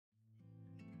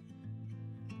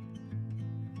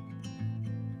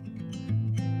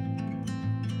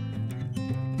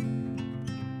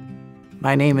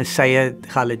My name is Syed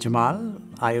Jamal.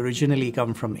 I originally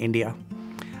come from India.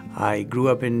 I grew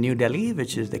up in New Delhi,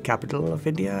 which is the capital of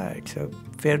India. It's a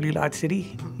fairly large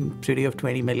city of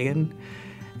 20 million,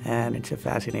 and it's a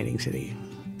fascinating city.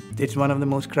 It's one of the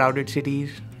most crowded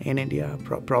cities in India,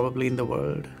 probably in the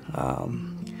world.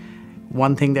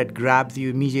 One thing that grabs you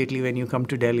immediately when you come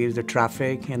to Delhi is the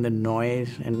traffic and the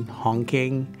noise and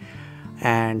honking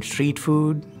and street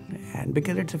food. And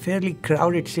because it's a fairly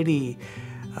crowded city,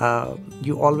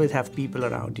 you always have people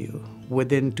around you.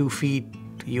 Within 2 feet,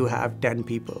 you have 10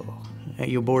 people.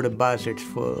 You board a bus, it's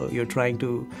full. You're trying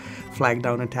to flag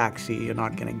down a taxi, you're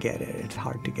not going to get it. It's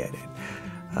hard to get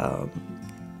it.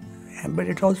 But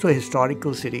it's also a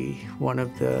historical city. One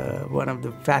of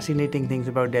the fascinating things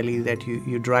about Delhi is that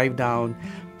you drive down,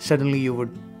 suddenly you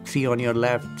would see on your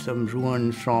left some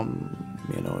ruins from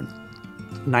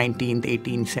 19th,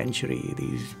 18th century.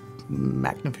 These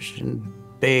magnificent,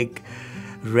 big,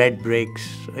 red bricks,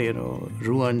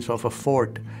 ruins of a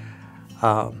fort.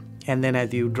 And then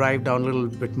as you drive down a little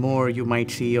bit more, you might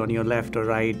see on your left or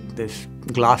right this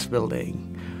glass building.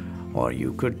 Or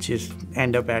you could just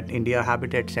end up at India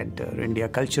Habitat Center, India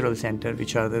Cultural Center,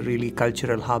 which are the really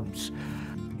cultural hubs.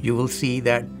 You will see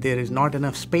that there is not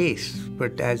enough space,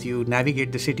 but as you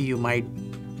navigate the city, you might,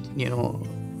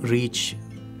 reach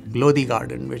Lodi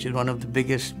Garden, which is one of the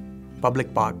biggest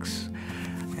public parks.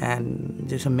 And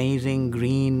this amazing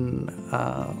green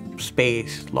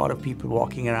space, a lot of people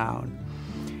walking around.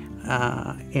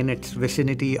 In its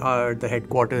vicinity are the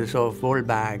headquarters of World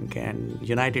Bank and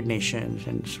United Nations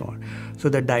and so on. So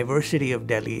the diversity of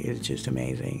Delhi is just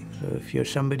amazing. So if you're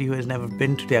somebody who has never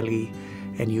been to Delhi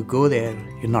and you go there,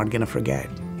 you're not going to forget.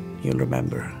 You'll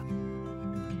remember.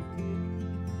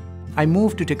 I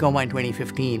moved to Tacoma in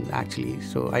 2015, actually.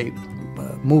 So I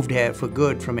moved here for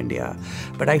good from India.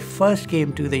 But I first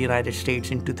came to the United States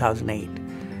in 2008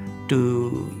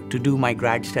 to do my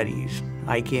grad studies.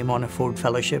 I came on a Ford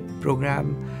Fellowship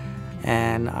program,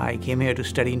 and I came here to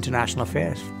study international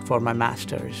affairs for my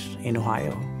master's in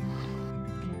Ohio.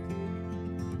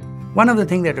 One of the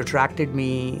things that attracted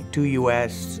me to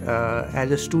US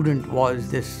as a student was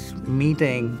this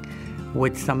meeting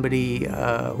with somebody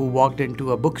who walked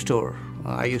into a bookstore.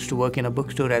 I used to work in a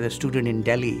bookstore as a student in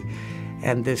Delhi,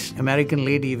 and this American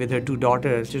lady with her 2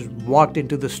 daughters just walked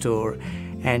into the store.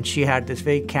 And she had this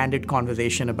very candid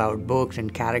conversation about books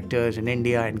and characters in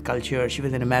India and culture. She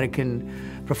was an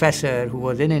American professor who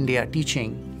was in India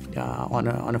teaching on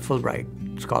a Fulbright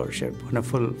scholarship,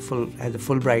 as a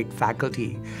Fulbright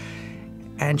faculty.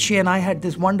 And she and I had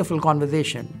this wonderful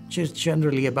conversation, just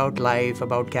generally about life,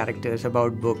 about characters,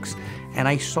 about books. And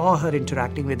I saw her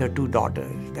interacting with her 2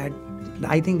 daughters.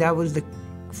 I think that was the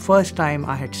first time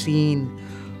I had seen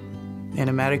an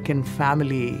American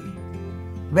family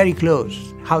very close,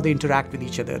 how they interact with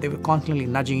each other. They were constantly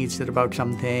nudging each other about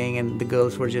something, and the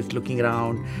girls were just looking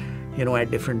around,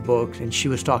 at different books. And she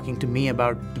was talking to me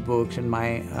about the books. And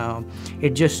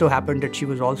it just so happened that she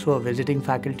was also a visiting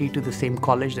faculty to the same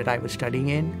college that I was studying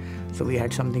in. So we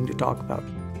had something to talk about.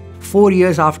 4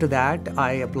 years after that,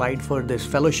 I applied for this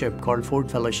fellowship called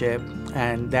Ford Fellowship,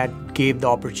 and that gave the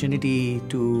opportunity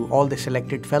to all the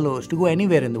selected fellows to go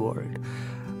anywhere in the world.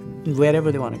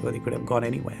 Wherever they want to go, they could have gone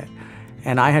anywhere.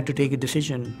 And I had to take a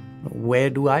decision, where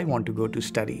do I want to go to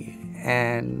study?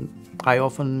 And I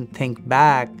often think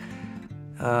back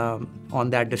on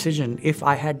that decision. If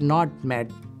I had not met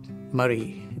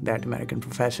Murray, that American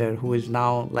professor, who is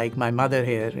now like my mother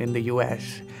here in the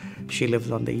US, she lives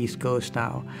on the East Coast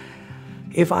now.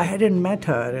 If I hadn't met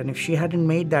her, and if she hadn't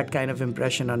made that kind of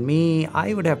impression on me,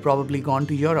 I would have probably gone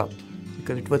to Europe,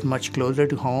 because it was much closer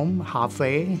to home,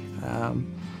 halfway.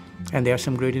 And there are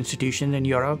some great institutions in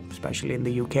Europe, especially in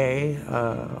the UK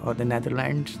or the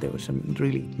Netherlands. There were some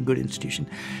really good institutions.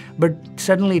 But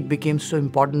suddenly it became so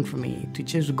important for me to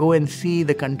just go and see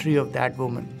the country of that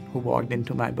woman who walked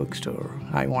into my bookstore.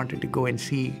 I wanted to go and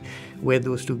see where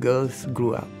those 2 girls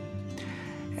grew up.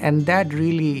 And that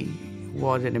really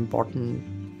was an important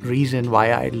reason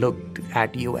why I looked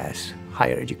at US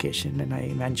higher education. And I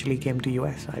eventually came to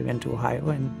US. I went to Ohio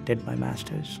and did my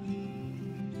master's.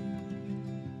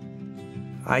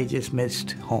 I just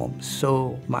missed home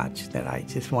so much that I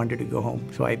just wanted to go home.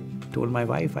 So I told my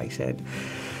wife, I said,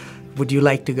 would you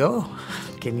like to go?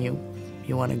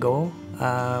 You want to go?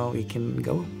 We can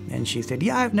go. And she said,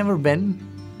 yeah, I've never been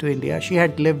to India. She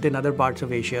had lived in other parts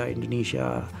of Asia,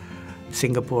 Indonesia,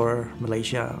 Singapore,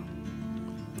 Malaysia.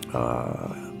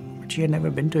 But she had never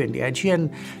been to India. And she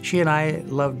and I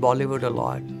loved Bollywood a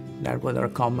lot. That was our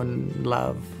common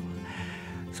love.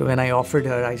 So when I offered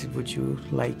her, I said, would you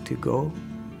like to go?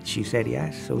 She said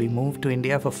yes. So we moved to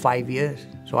India for 5 years.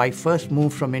 So I first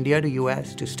moved from India to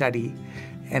US to study,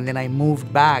 and then I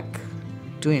moved back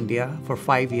to India for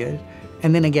 5 years,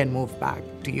 and then again moved back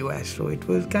to US. So it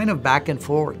was kind of back and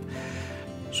forth.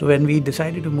 So when we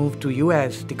decided to move to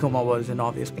US, Tacoma was an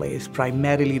obvious place,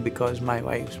 primarily because my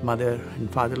wife's mother and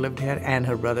father lived here, and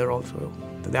her brother also.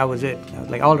 So that was it. I was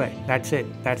like, all right, that's it.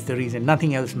 That's the reason.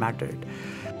 Nothing else mattered.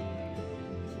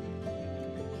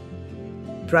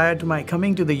 Prior to my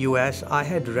coming to the US, I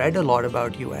had read a lot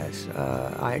about US.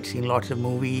 I had seen lots of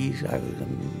movies. I was a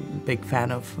big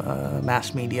fan of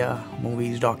mass media,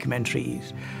 movies,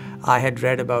 documentaries. I had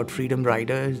read about freedom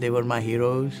riders. They were my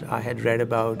heroes. I had read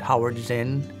about Howard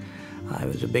Zinn. I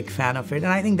was a big fan of it. And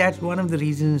I think that's one of the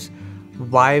reasons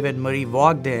why when Marie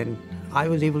walked in, I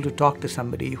was able to talk to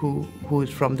somebody who is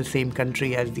from the same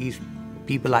country as these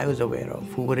people I was aware of,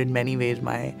 who were in many ways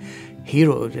my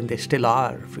heroes, and they still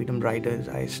are freedom riders.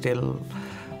 I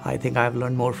think I've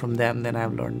learned more from them than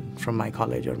I've learned from my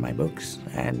college or my books,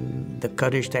 and the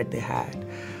courage that they had.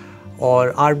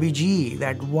 Or RBG,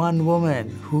 that one woman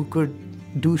who could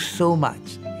do so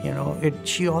much.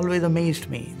 She always amazed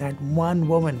me. That one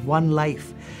woman, one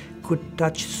life could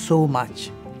touch so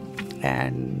much.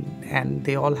 And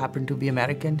they all happened to be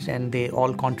Americans, and they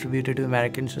all contributed to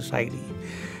American society.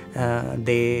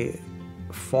 They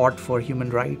fought for human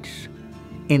rights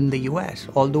in the US,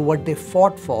 although what they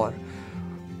fought for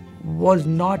was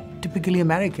not typically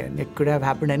American. It could have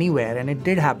happened anywhere, and it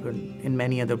did happen in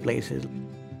many other places.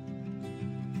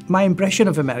 My impression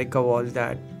of America was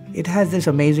that it has this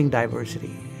amazing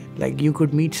diversity. Like, you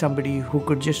could meet somebody who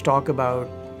could just talk about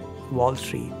Wall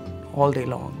Street all day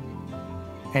long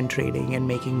and trading and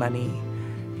making money.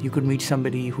 You could meet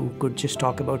somebody who could just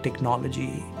talk about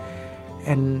technology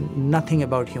and nothing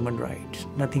about human rights,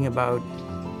 nothing about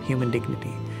human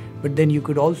dignity. But then you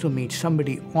could also meet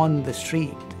somebody on the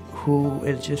street who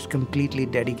is just completely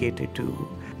dedicated to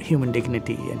human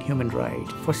dignity and human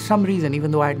rights. For some reason,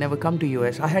 even though I had never come to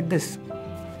US, I had this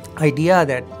idea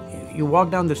that you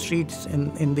walk down the streets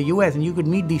in the US and you could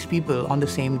meet these people on the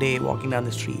same day walking down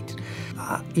the streets.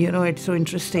 It's so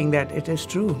interesting that it is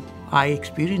true. I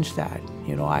experienced that.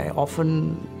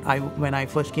 When I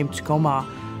first came to Tacoma,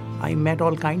 I met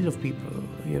all kinds of people,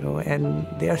 and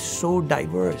they are so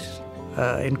diverse.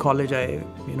 In college, I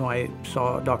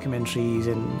saw documentaries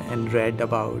and read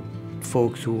about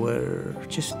folks who were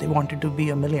they wanted to be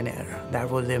a millionaire. That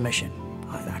was their mission.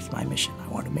 That's my mission. I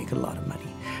want to make a lot of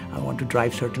money. I want to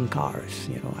drive certain cars.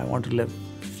 I want to live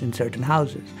in certain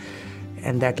houses.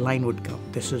 And that line would come.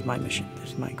 This is my mission.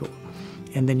 This is my goal.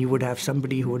 And then you would have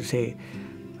somebody who would say,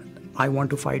 I want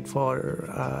to fight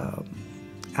for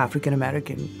African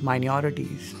American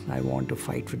minorities. I want to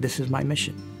fight for, this is my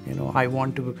mission. I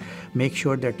want to make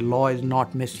sure that law is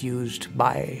not misused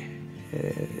by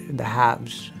the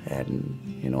haves and,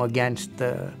 against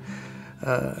the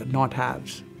not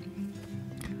haves.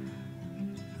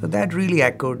 So that really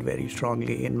echoed very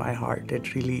strongly in my heart.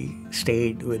 It really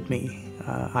stayed with me.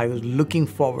 I was looking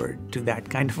forward to that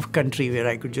kind of a country where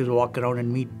I could just walk around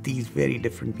and meet these very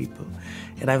different people.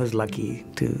 And I was lucky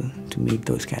to meet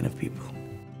those kind of people.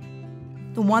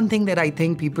 The one thing that I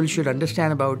think people should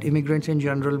understand about immigrants in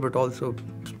general, but also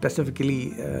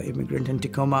specifically immigrants in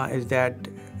Tacoma, is that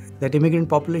immigrant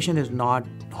population is not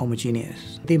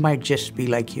homogeneous. They might just be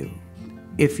like you.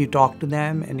 If you talk to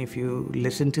them and if you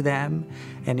listen to them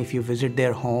and if you visit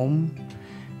their home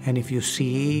and if you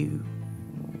see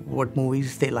what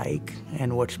movies they like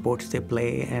and what sports they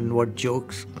play and what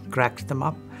jokes cracks them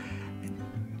up,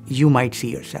 you might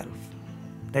see yourself,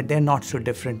 that they're not so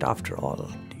different after all.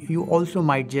 You also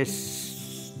might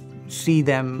just see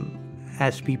them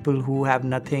as people who have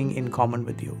nothing in common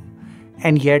with you,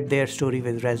 and yet their story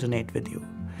will resonate with you.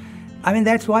 I mean,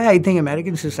 that's why I think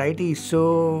American society is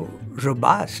so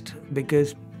robust,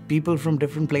 because people from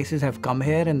different places have come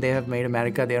here and they have made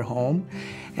America their home,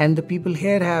 and the people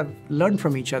here have learned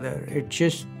from each other. It's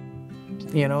just,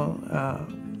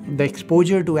 the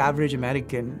exposure to average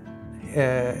American,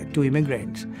 to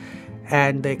immigrants,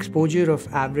 and the exposure of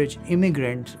average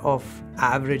immigrants of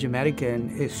average American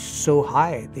is so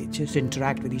high. They just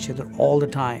interact with each other all the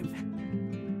time.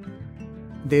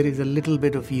 There is a little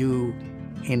bit of you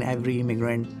in every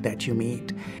immigrant that you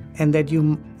meet, and that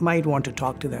you might want to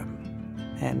talk to them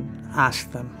and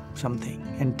ask them something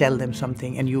and tell them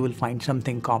something, and you will find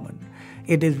something common.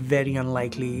 It is very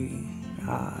unlikely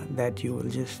that you will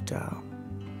just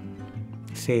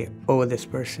say, oh, this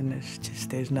person is just,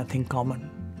 there's nothing common.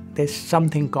 There's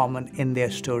something common in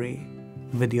their story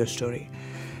with your story.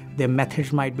 Their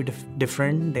methods might be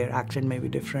different, their accent may be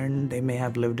different, they may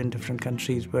have lived in different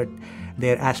countries, but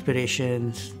their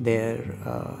aspirations, their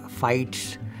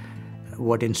fights,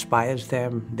 what inspires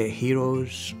them, their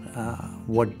heroes,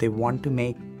 what they want to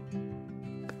make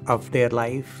of their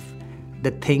life,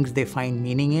 the things they find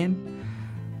meaning in,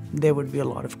 there would be a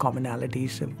lot of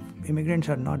commonalities. So immigrants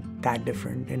are not that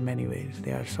different in many ways.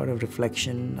 They are sort of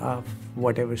reflection of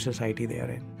whatever society they are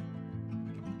in.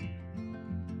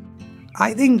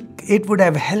 I think it would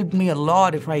have helped me a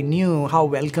lot if I knew how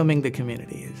welcoming the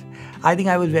community is. I think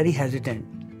I was very hesitant.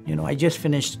 I just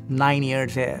finished 9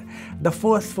 years here. The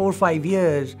first 4 or 5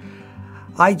 years,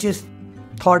 I just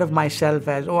thought of myself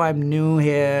as, oh, I'm new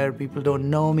here, people don't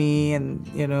know me, and,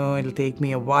 it'll take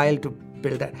me a while to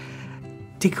build that.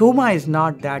 Tacoma is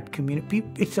not that community.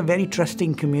 It's a very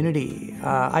trusting community.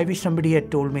 I wish somebody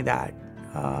had told me that.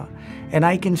 And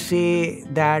I can say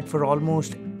that for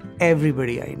almost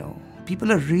everybody I know.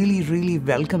 People are really, really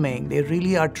welcoming. They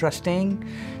really are trusting.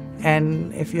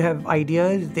 And if you have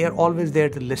ideas, they are always there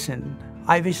to listen.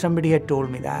 I wish somebody had told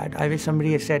me that. I wish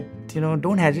somebody had said,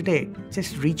 don't hesitate.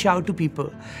 Just reach out to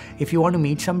people. If you want to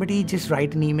meet somebody, just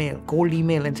write an email, cold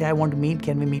email, and say, I want to meet.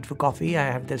 Can we meet for coffee? I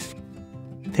have this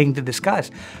thing to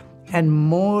discuss. And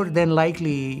more than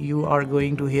likely, you are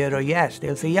going to hear a yes.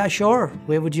 They'll say, yeah, sure.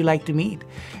 Where would you like to meet?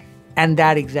 And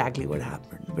that's exactly what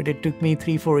happened. But it took me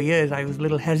 3-4 years. I was a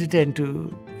little hesitant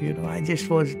to, I just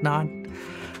was not.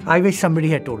 I wish somebody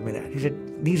had told me that. He said,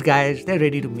 these guys, they're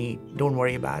ready to meet. Don't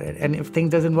worry about it. And if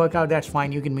things doesn't work out, that's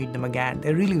fine. You can meet them again.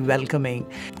 They're really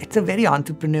welcoming. It's a very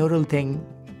entrepreneurial thing,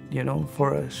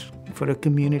 for us, for a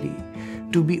community.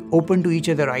 To be open to each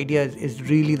other's ideas is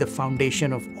really the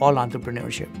foundation of all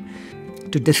entrepreneurship.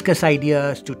 To discuss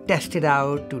ideas, to test it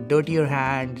out, to dirty your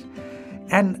hands.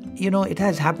 And, it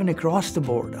has happened across the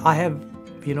board. I have,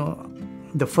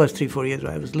 the first 3-4 years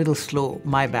I was a little slow,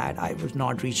 my bad. I was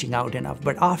not reaching out enough.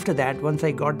 But after that, once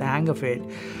I got the hang of it,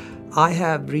 I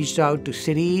have reached out to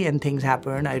city and things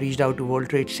happened. I reached out to World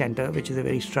Trade Center, which is a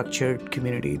very structured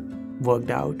community, worked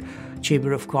out.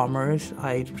 Chamber of Commerce.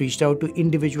 I reached out to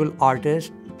individual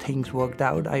artists, things worked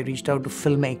out. I reached out to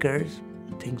filmmakers,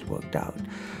 things worked out.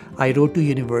 I wrote to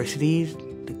universities,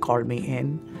 they called me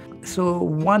in. So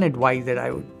one advice that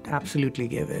I would absolutely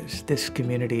give is this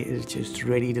community is just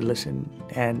ready to listen.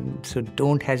 And so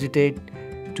don't hesitate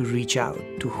to reach out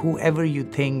to whoever you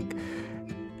think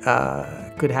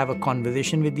could have a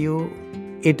conversation with you.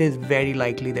 It is very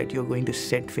likely that you're going to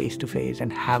sit face to face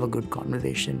and have a good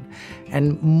conversation.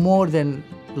 And more than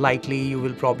likely, you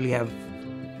will probably have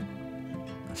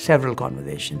several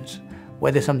conversations,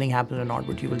 whether something happens or not,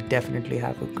 but you will definitely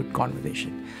have a good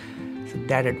conversation. So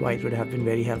that advice would have been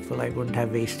very helpful. I wouldn't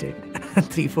have wasted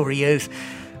 3-4 years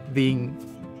being,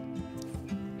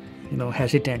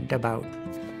 hesitant about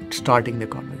starting the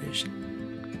conversation.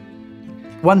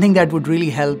 One thing that would really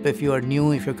help if you are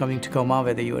new, if you're coming to Tacoma,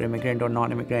 whether you're immigrant or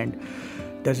non-immigrant,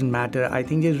 doesn't matter. I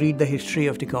think just read the history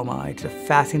of Tacoma. It's a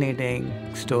fascinating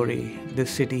story.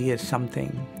 This city is something.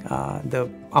 The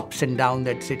ups and downs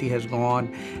that city has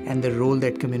gone and the role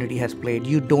that community has played,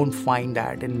 you don't find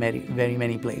that in very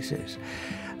many places.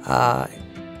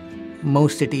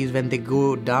 Most cities, when they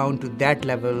go down to that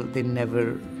level, they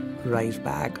never rise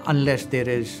back unless there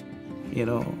is,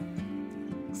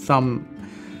 some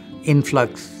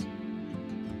influx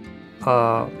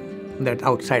that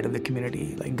outside of the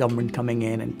community, like government coming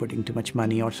in and putting too much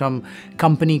money, or some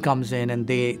company comes in and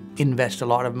they invest a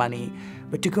lot of money.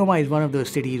 But Tacoma is one of those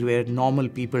cities where normal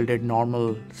people did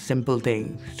normal, simple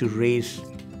things to raise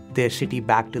their city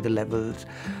back to the levels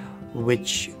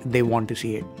which they want to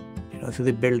see it. So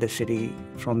they build the city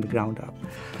from the ground up.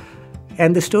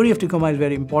 And the story of Tacoma is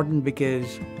very important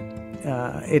because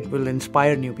it will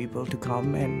inspire new people to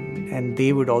come, and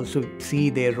they would also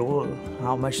see their role,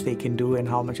 how much they can do and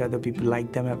how much other people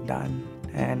like them have done.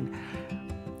 And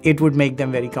it would make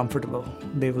them very comfortable.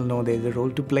 They will know there's a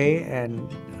role to play, and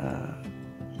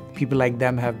people like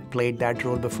them have played that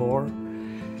role before.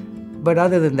 But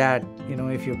other than that,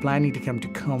 if you're planning to come to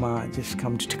Tacoma, just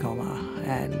come to Tacoma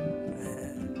and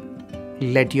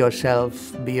let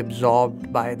yourself be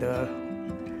absorbed by the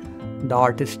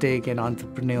artistic and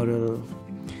entrepreneurial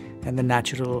and the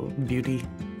natural beauty.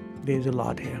 There's a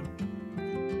lot here.